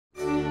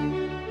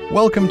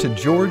Welcome to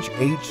George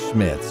H.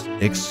 Smith's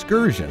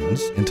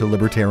Excursions into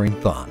Libertarian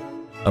Thought,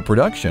 a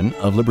production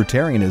of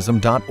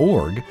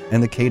Libertarianism.org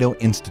and the Cato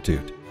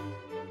Institute.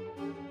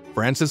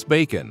 Francis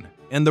Bacon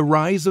and the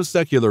Rise of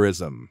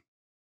Secularism.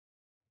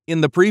 In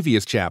the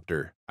previous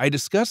chapter, I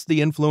discussed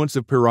the influence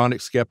of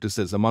Pyrrhonic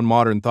skepticism on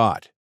modern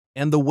thought,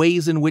 and the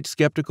ways in which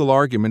skeptical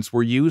arguments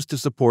were used to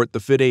support the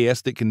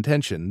fideistic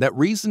contention that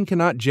reason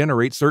cannot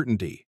generate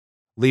certainty,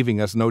 leaving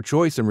us no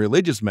choice in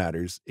religious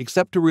matters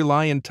except to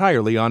rely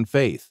entirely on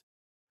faith.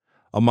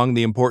 Among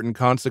the important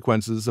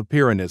consequences of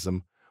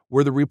Pyrrhonism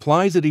were the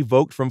replies it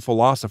evoked from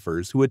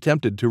philosophers who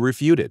attempted to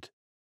refute it.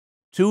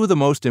 Two of the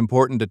most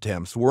important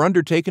attempts were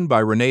undertaken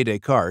by René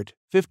Descartes,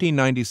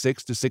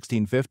 1596 to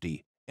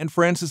 1650, and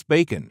Francis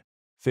Bacon,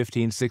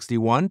 1561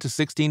 to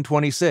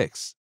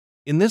 1626.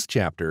 In this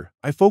chapter,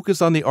 I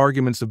focus on the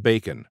arguments of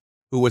Bacon,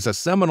 who was a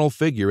seminal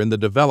figure in the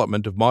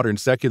development of modern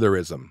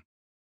secularism.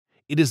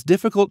 It is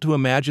difficult to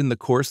imagine the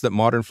course that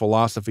modern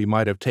philosophy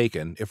might have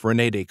taken if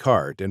René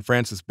Descartes and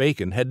Francis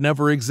Bacon had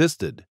never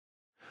existed.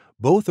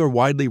 Both are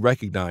widely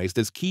recognized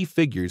as key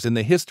figures in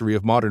the history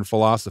of modern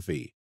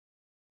philosophy.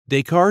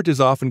 Descartes is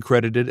often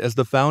credited as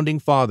the founding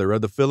father of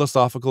the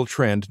philosophical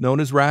trend known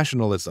as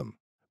rationalism.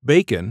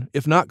 Bacon,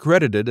 if not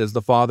credited as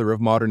the father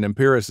of modern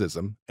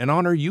empiricism, an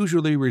honor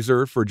usually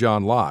reserved for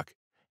John Locke,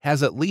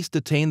 has at least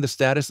attained the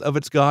status of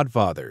its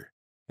godfather.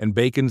 And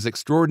Bacon's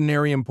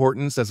extraordinary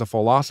importance as a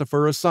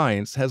philosopher of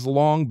science has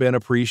long been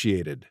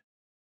appreciated.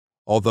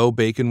 Although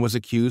Bacon was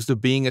accused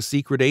of being a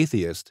secret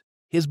atheist,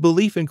 his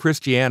belief in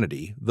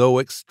Christianity, though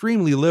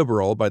extremely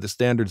liberal by the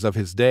standards of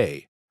his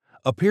day,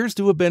 appears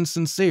to have been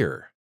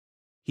sincere.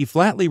 He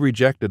flatly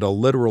rejected a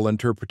literal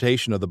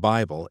interpretation of the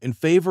Bible in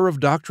favor of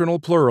doctrinal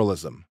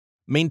pluralism,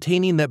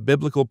 maintaining that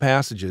biblical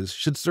passages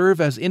should serve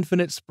as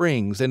infinite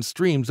springs and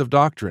streams of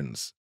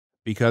doctrines.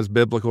 Because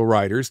biblical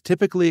writers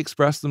typically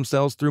express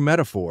themselves through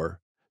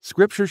metaphor,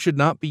 Scripture should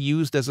not be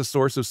used as a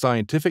source of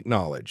scientific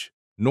knowledge,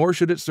 nor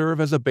should it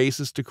serve as a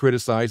basis to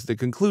criticize the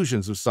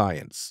conclusions of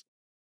science.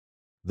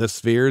 The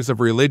spheres of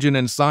religion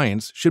and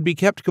science should be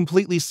kept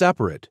completely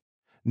separate,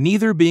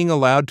 neither being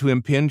allowed to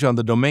impinge on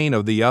the domain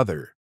of the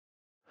other.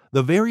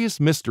 The various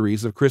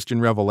mysteries of Christian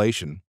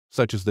revelation,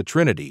 such as the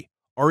Trinity,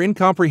 are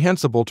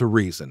incomprehensible to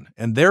reason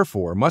and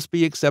therefore must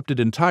be accepted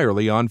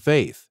entirely on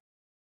faith.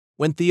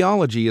 When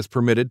theology is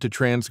permitted to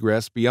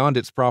transgress beyond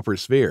its proper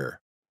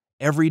sphere,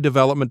 every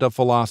development of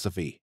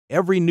philosophy,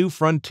 every new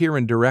frontier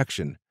and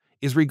direction,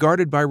 is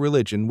regarded by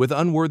religion with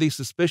unworthy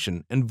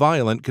suspicion and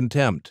violent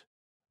contempt.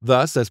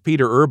 Thus, as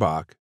Peter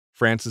Urbach,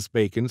 Francis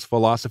Bacon's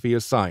Philosophy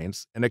of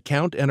Science, An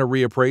Account and a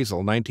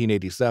Reappraisal,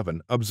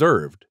 1987,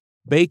 observed,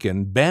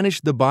 Bacon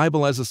banished the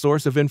Bible as a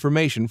source of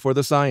information for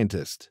the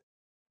scientist.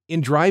 In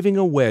driving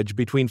a wedge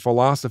between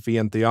philosophy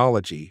and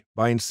theology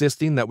by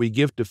insisting that we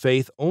give to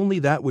faith only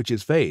that which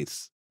is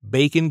faith's,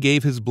 Bacon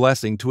gave his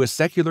blessing to a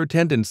secular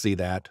tendency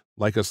that,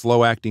 like a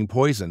slow-acting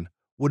poison,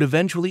 would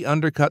eventually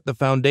undercut the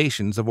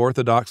foundations of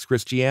Orthodox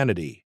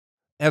Christianity.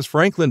 As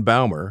Franklin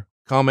Baumer,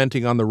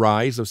 commenting on the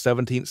rise of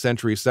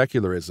 17th-century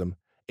secularism,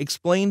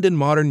 explained in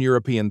Modern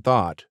European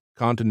Thought,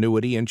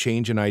 Continuity and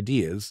Change in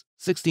Ideas,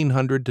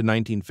 1600 to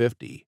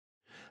 1950,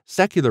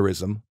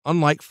 secularism,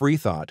 unlike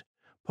Freethought,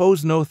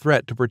 posed no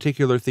threat to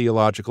particular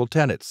theological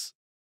tenets.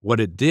 What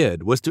it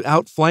did was to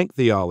outflank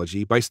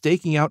theology by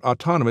staking out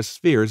autonomous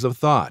spheres of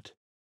thought.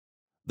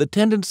 The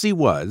tendency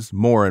was,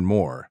 more and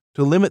more,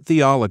 to limit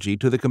theology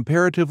to the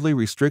comparatively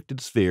restricted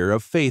sphere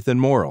of faith and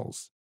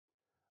morals.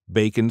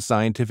 Bacon's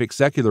scientific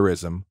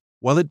secularism,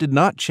 while it did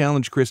not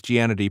challenge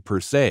Christianity per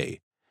se,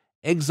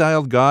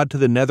 exiled God to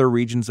the nether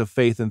regions of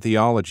faith and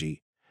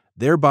theology,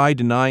 thereby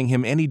denying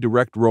him any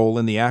direct role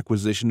in the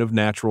acquisition of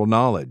natural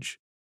knowledge.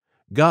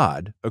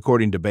 God,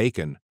 according to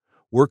Bacon,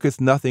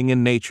 worketh nothing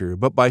in nature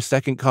but by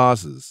second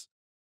causes.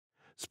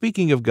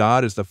 Speaking of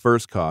God as the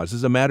first cause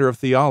is a matter of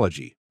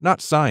theology, not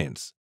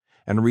science,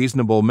 and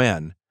reasonable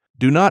men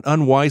do not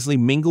unwisely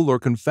mingle or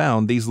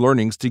confound these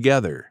learnings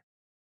together.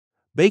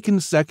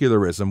 Bacon's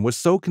secularism was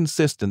so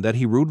consistent that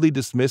he rudely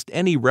dismissed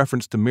any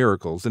reference to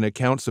miracles in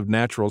accounts of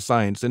natural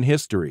science and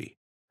history.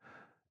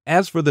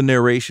 As for the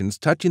narrations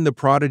touching the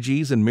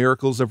prodigies and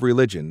miracles of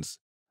religions,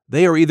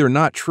 they are either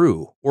not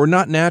true or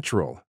not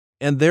natural,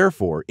 and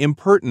therefore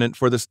impertinent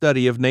for the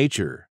study of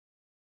nature.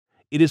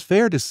 It is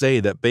fair to say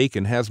that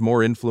Bacon has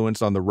more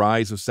influence on the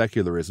rise of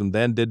secularism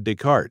than did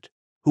Descartes,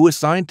 who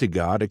assigned to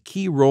God a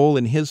key role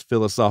in his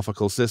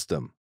philosophical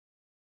system.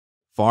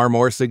 Far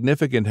more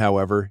significant,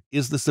 however,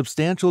 is the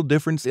substantial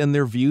difference in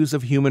their views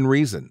of human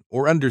reason,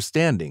 or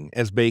understanding,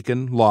 as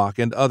Bacon, Locke,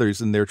 and others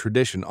in their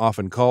tradition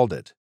often called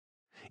it.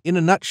 In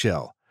a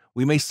nutshell,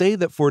 we may say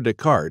that for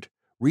Descartes,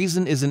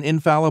 reason is an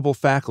infallible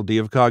faculty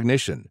of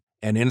cognition,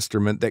 an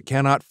instrument that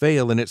cannot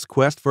fail in its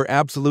quest for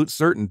absolute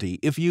certainty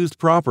if used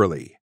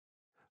properly.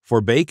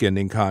 For Bacon,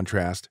 in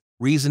contrast,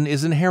 reason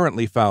is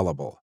inherently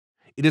fallible.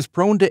 It is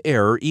prone to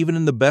error even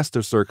in the best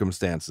of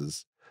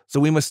circumstances, so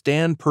we must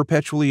stand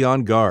perpetually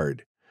on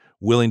guard,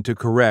 willing to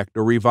correct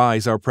or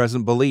revise our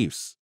present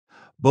beliefs.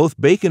 Both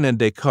Bacon and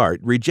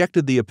Descartes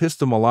rejected the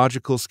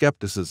epistemological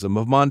skepticism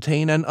of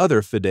Montaigne and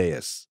other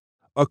fideists,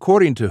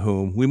 according to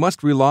whom we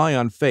must rely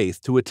on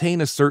faith to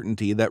attain a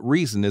certainty that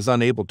reason is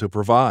unable to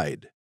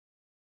provide.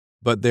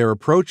 But their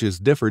approaches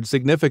differed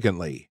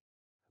significantly.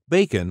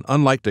 Bacon,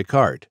 unlike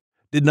Descartes,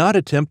 did not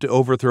attempt to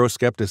overthrow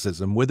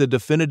skepticism with a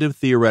definitive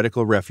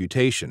theoretical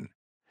refutation.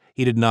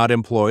 He did not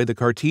employ the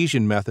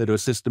Cartesian method of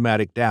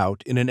systematic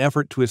doubt in an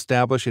effort to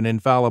establish an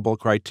infallible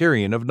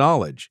criterion of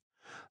knowledge,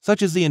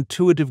 such as the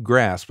intuitive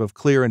grasp of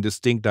clear and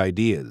distinct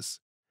ideas.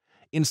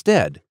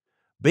 Instead,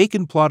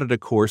 Bacon plotted a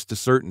course to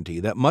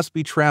certainty that must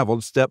be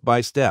traveled step by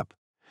step,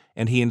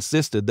 and he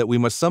insisted that we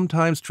must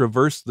sometimes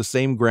traverse the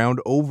same ground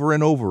over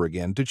and over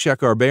again to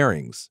check our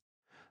bearings.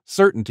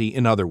 Certainty,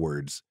 in other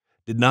words,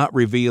 did not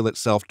reveal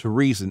itself to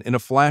reason in a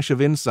flash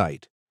of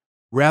insight.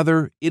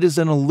 Rather, it is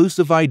an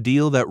elusive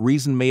ideal that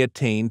reason may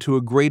attain to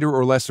a greater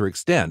or lesser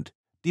extent,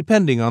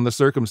 depending on the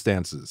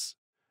circumstances.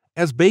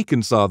 As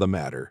Bacon saw the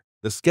matter,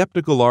 the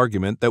skeptical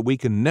argument that we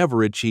can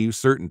never achieve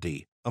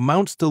certainty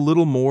amounts to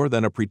little more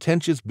than a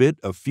pretentious bit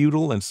of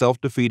futile and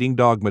self-defeating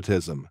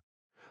dogmatism.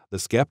 The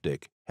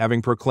skeptic,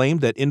 having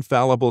proclaimed that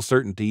infallible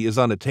certainty is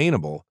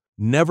unattainable,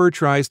 never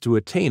tries to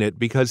attain it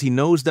because he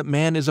knows that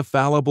man is a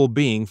fallible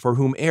being for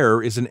whom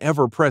error is an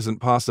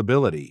ever-present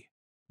possibility.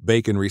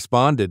 Bacon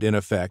responded, in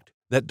effect,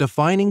 that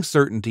defining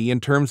certainty in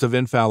terms of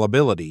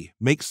infallibility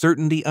makes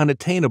certainty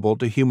unattainable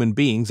to human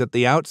beings at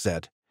the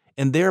outset,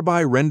 and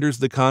thereby renders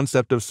the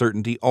concept of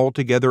certainty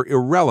altogether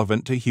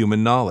irrelevant to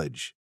human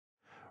knowledge.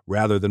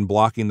 Rather than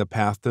blocking the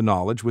path to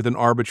knowledge with an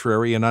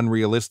arbitrary and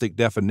unrealistic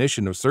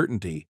definition of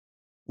certainty,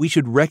 we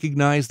should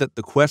recognize that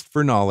the quest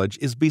for knowledge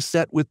is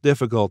beset with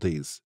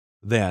difficulties.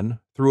 Then,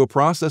 through a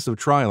process of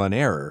trial and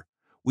error,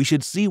 we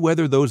should see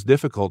whether those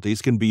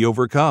difficulties can be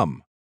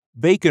overcome.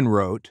 Bacon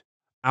wrote,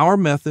 "Our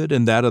method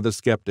and that of the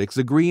skeptics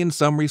agree in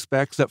some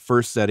respects at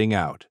first setting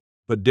out,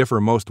 but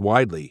differ most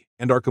widely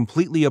and are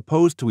completely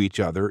opposed to each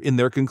other in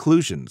their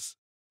conclusions.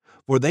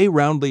 For they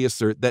roundly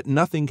assert that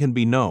nothing can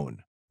be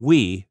known,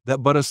 we,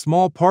 that but a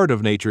small part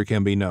of nature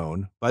can be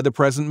known, by the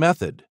present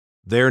method.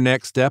 Their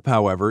next step,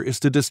 however, is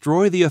to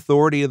destroy the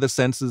authority of the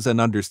senses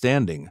and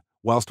understanding,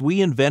 whilst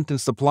we invent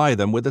and supply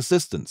them with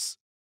assistance."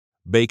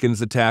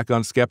 Bacon's attack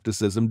on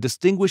skepticism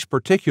distinguished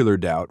particular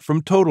doubt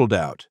from total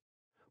doubt.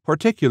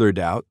 Particular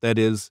doubt, that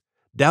is,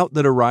 doubt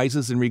that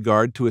arises in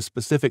regard to a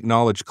specific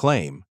knowledge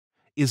claim,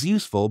 is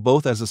useful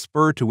both as a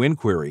spur to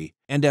inquiry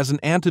and as an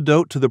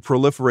antidote to the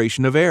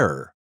proliferation of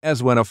error,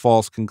 as when a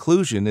false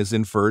conclusion is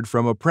inferred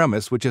from a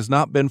premise which has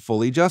not been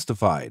fully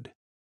justified.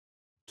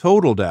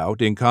 Total doubt,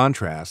 in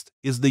contrast,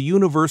 is the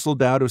universal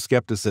doubt of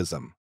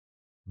skepticism.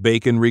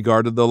 Bacon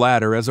regarded the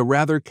latter as a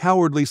rather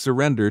cowardly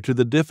surrender to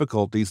the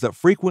difficulties that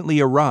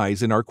frequently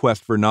arise in our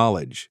quest for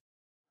knowledge.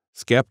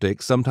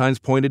 Skeptics sometimes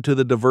pointed to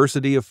the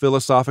diversity of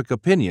philosophic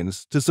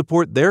opinions to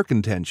support their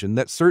contention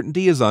that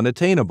certainty is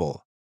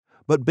unattainable.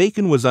 But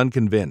Bacon was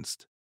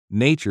unconvinced.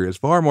 Nature is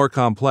far more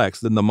complex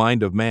than the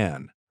mind of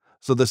man,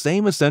 so the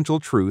same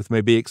essential truth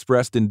may be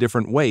expressed in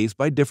different ways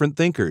by different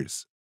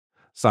thinkers.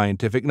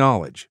 Scientific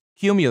knowledge,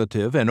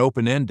 cumulative and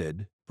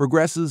open-ended,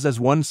 progresses as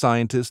one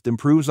scientist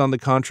improves on the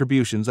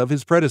contributions of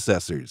his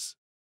predecessors.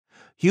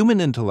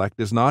 Human intellect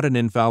is not an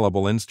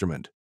infallible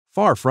instrument,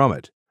 far from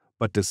it.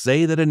 But to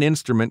say that an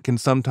instrument can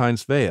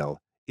sometimes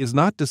fail is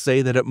not to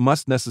say that it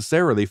must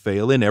necessarily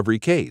fail in every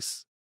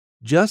case.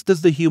 Just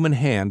as the human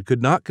hand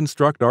could not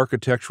construct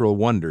architectural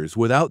wonders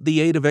without the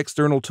aid of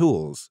external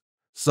tools,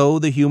 so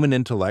the human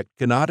intellect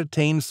cannot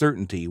attain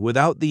certainty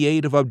without the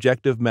aid of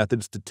objective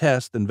methods to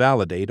test and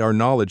validate our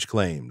knowledge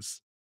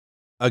claims.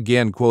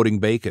 Again quoting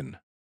Bacon,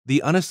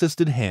 "The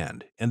unassisted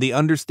hand and the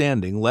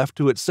understanding left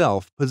to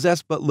itself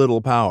possess but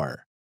little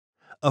power.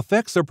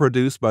 Effects are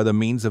produced by the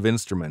means of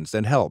instruments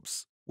and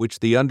helps,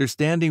 which the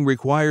understanding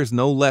requires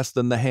no less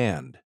than the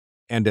hand.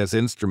 And as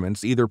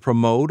instruments either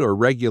promote or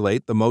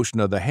regulate the motion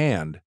of the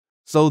hand,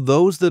 so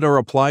those that are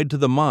applied to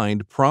the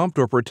mind prompt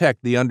or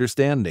protect the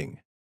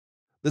understanding."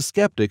 The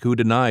skeptic who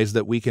denies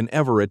that we can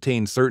ever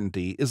attain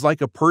certainty is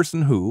like a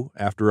person who,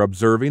 after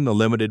observing the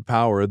limited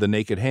power of the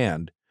naked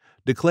hand,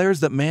 declares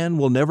that man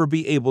will never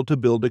be able to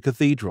build a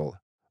cathedral.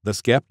 The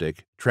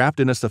skeptic, trapped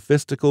in a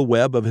sophistical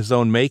web of his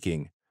own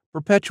making,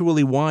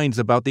 perpetually whines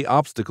about the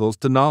obstacles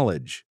to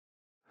knowledge.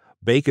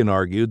 Bacon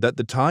argued that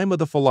the time of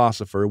the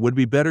philosopher would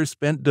be better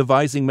spent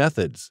devising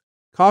methods,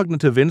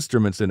 cognitive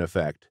instruments in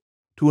effect,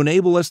 to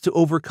enable us to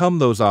overcome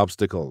those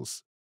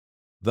obstacles.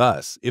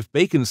 Thus, if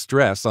Bacon's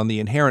stress on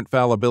the inherent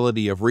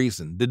fallibility of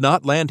reason did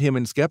not land him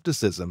in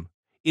skepticism,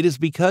 it is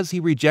because he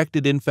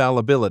rejected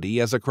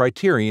infallibility as a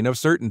criterion of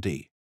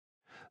certainty.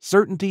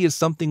 Certainty is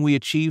something we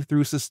achieve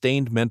through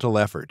sustained mental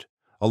effort,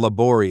 a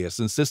laborious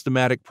and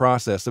systematic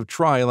process of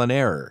trial and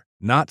error,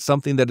 not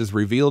something that is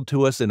revealed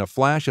to us in a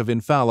flash of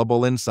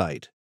infallible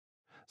insight.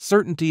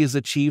 Certainty is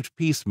achieved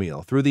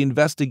piecemeal through the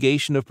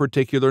investigation of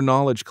particular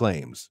knowledge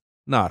claims,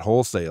 not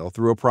wholesale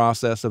through a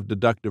process of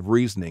deductive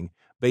reasoning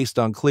based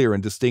on clear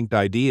and distinct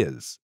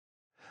ideas.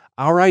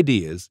 Our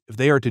ideas, if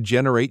they are to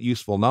generate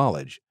useful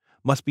knowledge,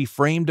 must be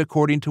framed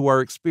according to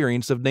our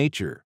experience of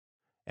nature.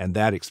 and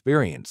that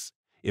experience,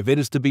 if it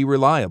is to be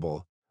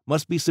reliable,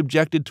 must be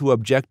subjected to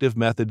objective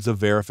methods of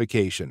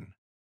verification.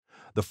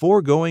 The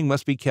foregoing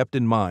must be kept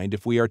in mind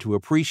if we are to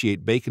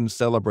appreciate Bacon's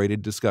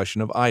celebrated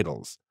discussion of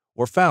idols,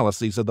 or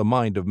fallacies of the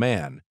mind of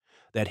man,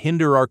 that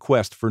hinder our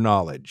quest for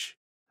knowledge.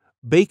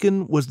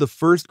 Bacon was the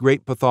first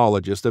great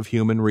pathologist of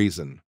human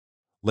reason.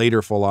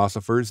 Later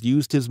philosophers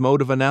used his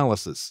mode of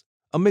analysis,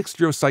 a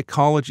mixture of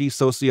psychology,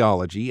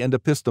 sociology, and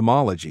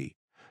epistemology,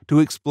 to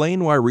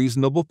explain why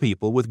reasonable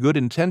people with good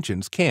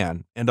intentions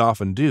can, and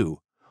often do,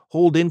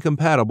 hold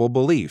incompatible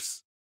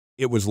beliefs.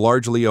 It was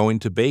largely owing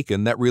to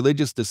Bacon that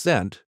religious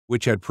dissent,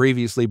 which had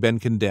previously been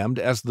condemned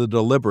as the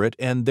deliberate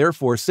and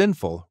therefore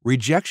sinful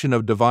rejection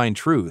of divine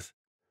truth,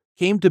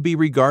 came to be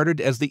regarded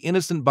as the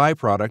innocent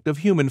byproduct of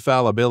human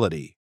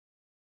fallibility.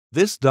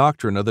 This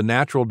doctrine of the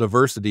natural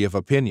diversity of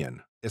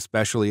opinion,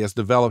 especially as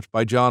developed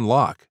by John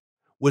Locke,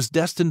 was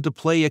destined to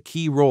play a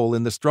key role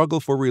in the struggle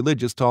for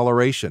religious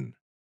toleration.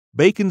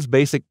 Bacon's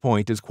basic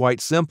point is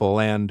quite simple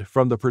and,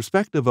 from the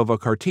perspective of a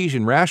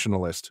Cartesian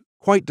rationalist,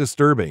 quite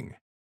disturbing.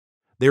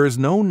 There is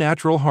no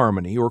natural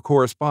harmony or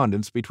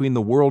correspondence between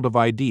the world of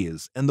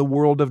ideas and the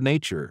world of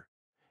nature.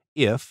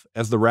 If,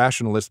 as the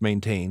rationalist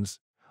maintains,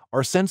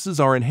 our senses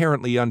are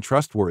inherently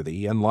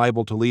untrustworthy and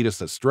liable to lead us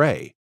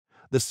astray,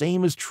 the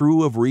same is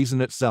true of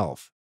reason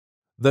itself.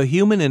 The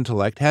human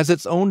intellect has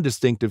its own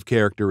distinctive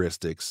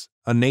characteristics,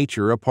 a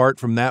nature apart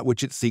from that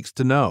which it seeks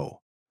to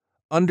know.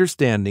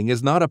 Understanding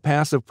is not a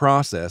passive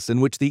process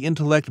in which the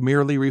intellect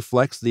merely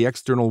reflects the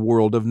external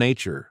world of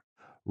nature.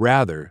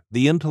 Rather,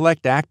 the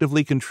intellect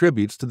actively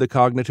contributes to the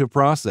cognitive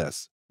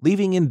process,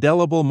 leaving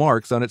indelible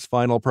marks on its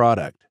final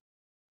product.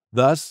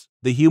 Thus,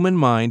 the human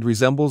mind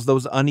resembles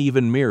those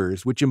uneven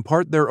mirrors which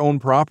impart their own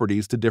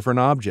properties to different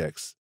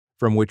objects,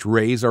 from which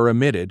rays are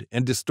emitted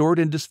and distort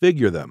and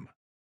disfigure them.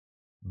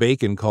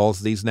 Bacon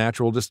calls these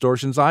natural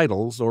distortions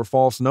idols or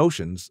false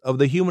notions of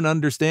the human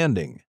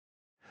understanding.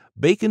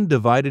 Bacon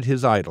divided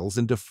his idols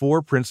into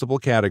four principal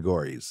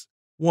categories.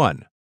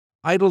 1.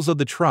 Idols of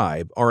the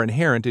tribe are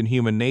inherent in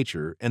human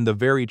nature and the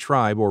very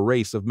tribe or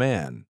race of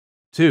man.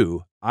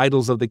 2.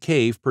 Idols of the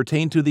cave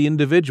pertain to the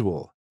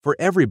individual, for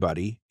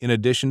everybody, in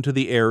addition to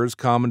the errors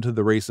common to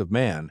the race of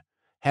man,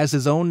 has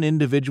his own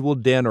individual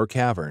den or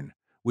cavern,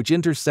 which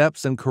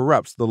intercepts and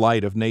corrupts the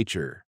light of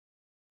nature.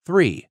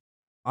 3.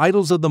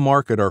 Idols of the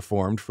market are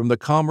formed from the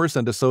commerce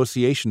and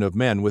association of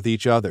men with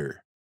each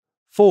other.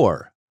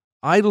 4.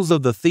 Idols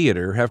of the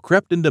theater have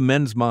crept into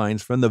men's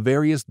minds from the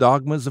various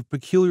dogmas of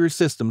peculiar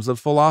systems of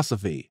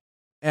philosophy,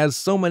 as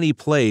so many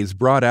plays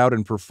brought out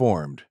and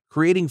performed,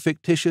 creating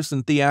fictitious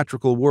and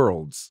theatrical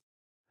worlds.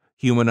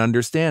 Human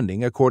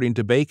understanding, according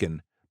to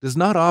Bacon, does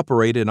not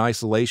operate in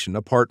isolation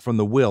apart from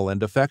the will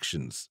and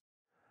affections.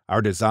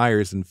 Our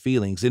desires and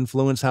feelings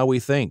influence how we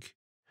think.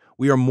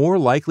 We are more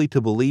likely to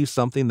believe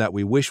something that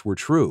we wish were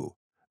true,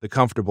 the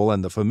comfortable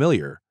and the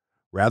familiar,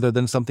 rather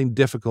than something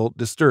difficult,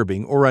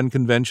 disturbing, or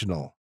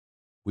unconventional.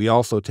 We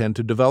also tend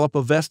to develop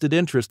a vested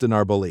interest in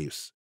our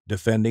beliefs,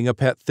 defending a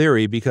pet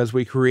theory because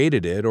we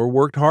created it or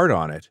worked hard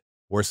on it,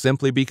 or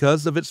simply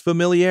because of its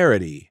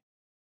familiarity.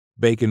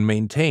 Bacon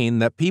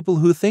maintained that people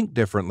who think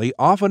differently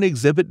often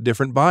exhibit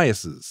different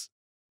biases.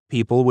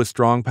 People with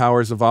strong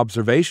powers of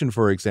observation,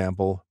 for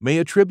example, may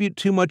attribute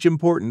too much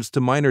importance to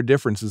minor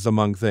differences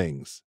among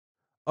things.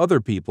 Other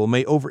people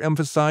may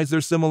overemphasize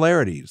their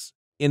similarities.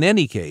 In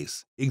any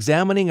case,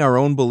 examining our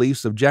own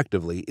beliefs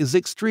objectively is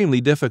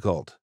extremely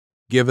difficult,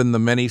 given the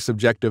many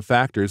subjective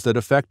factors that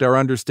affect our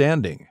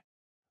understanding.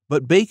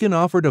 But Bacon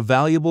offered a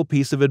valuable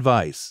piece of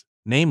advice,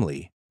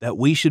 namely, that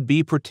we should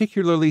be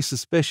particularly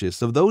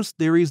suspicious of those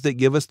theories that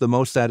give us the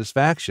most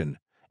satisfaction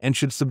and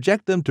should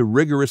subject them to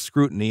rigorous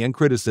scrutiny and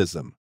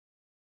criticism.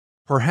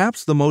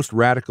 Perhaps the most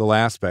radical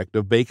aspect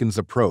of Bacon's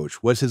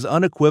approach was his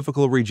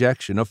unequivocal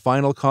rejection of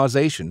final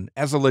causation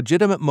as a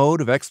legitimate mode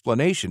of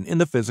explanation in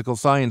the physical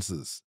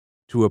sciences.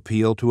 To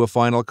appeal to a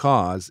final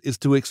cause is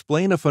to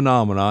explain a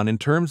phenomenon in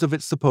terms of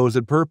its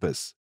supposed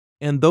purpose.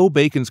 And though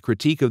Bacon's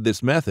critique of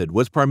this method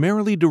was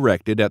primarily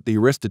directed at the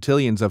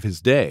Aristotelians of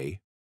his day,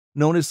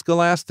 known as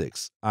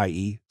scholastics,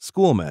 i.e.,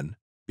 schoolmen,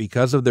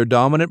 because of their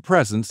dominant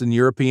presence in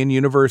European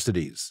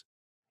universities,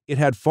 it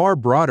had far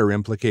broader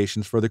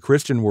implications for the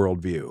Christian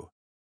worldview.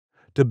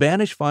 To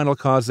banish final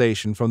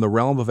causation from the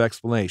realm of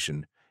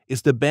explanation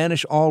is to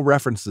banish all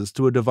references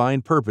to a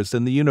divine purpose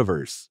in the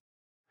universe.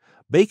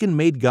 Bacon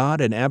made God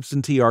an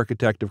absentee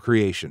architect of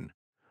creation,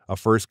 a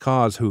first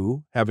cause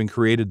who, having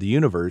created the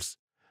universe,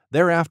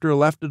 thereafter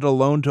left it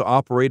alone to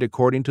operate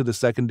according to the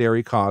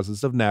secondary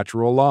causes of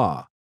natural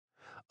law.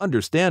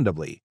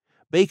 Understandably,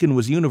 Bacon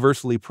was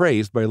universally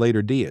praised by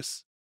later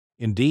deists.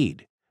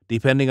 Indeed,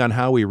 depending on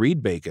how we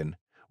read Bacon,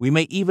 we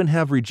may even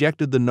have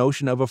rejected the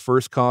notion of a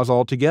first cause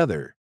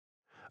altogether.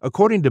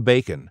 According to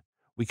Bacon,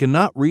 we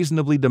cannot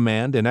reasonably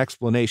demand an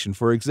explanation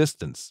for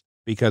existence,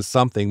 because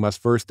something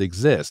must first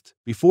exist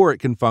before it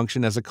can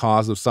function as a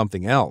cause of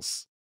something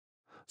else.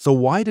 So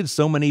why did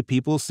so many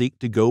people seek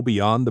to go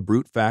beyond the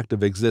brute fact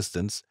of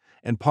existence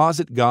and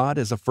posit God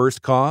as a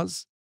first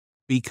cause?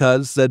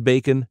 Because, said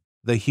Bacon,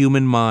 the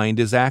human mind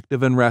is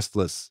active and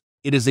restless,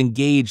 It is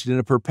engaged in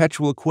a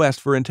perpetual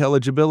quest for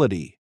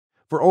intelligibility,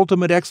 for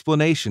ultimate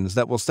explanations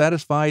that will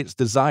satisfy its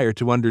desire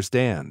to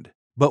understand.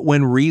 But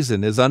when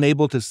reason is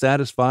unable to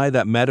satisfy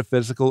that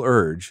metaphysical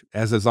urge,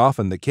 as is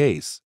often the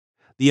case,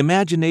 the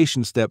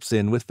imagination steps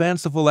in with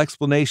fanciful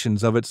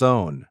explanations of its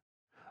own.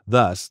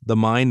 Thus, the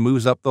mind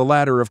moves up the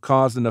ladder of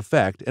cause and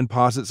effect and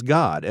posits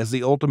God as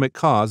the ultimate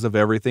cause of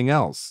everything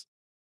else.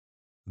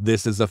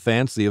 This is a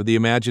fancy of the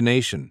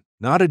imagination,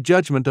 not a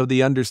judgment of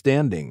the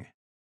understanding.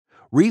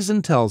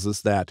 Reason tells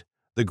us that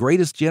the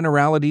greatest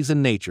generalities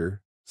in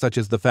nature, such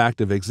as the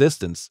fact of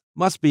existence,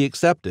 must be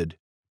accepted,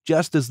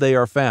 just as they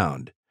are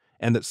found,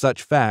 and that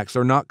such facts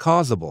are not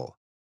causable.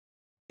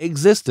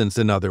 Existence,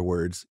 in other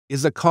words,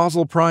 is a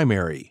causal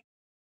primary,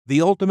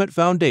 the ultimate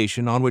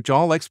foundation on which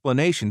all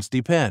explanations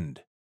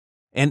depend,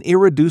 an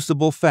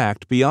irreducible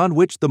fact beyond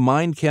which the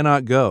mind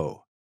cannot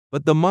go.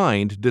 But the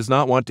mind does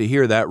not want to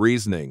hear that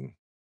reasoning.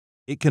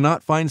 It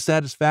cannot find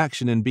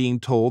satisfaction in being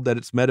told that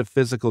its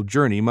metaphysical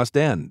journey must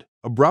end,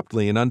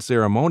 abruptly and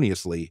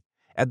unceremoniously,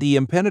 at the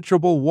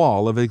impenetrable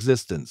wall of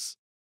existence.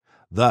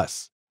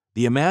 Thus,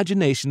 the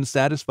imagination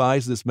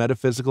satisfies this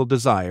metaphysical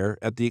desire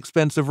at the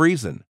expense of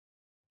reason,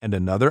 and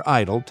another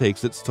idol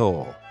takes its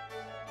toll.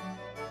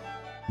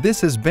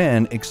 This has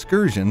been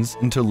Excursions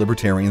into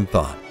Libertarian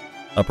Thought,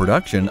 a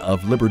production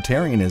of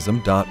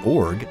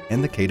Libertarianism.org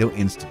and the Cato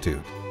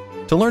Institute.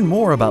 To learn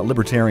more about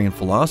libertarian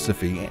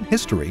philosophy and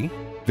history,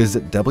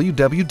 visit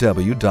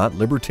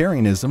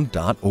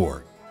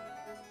www.libertarianism.org.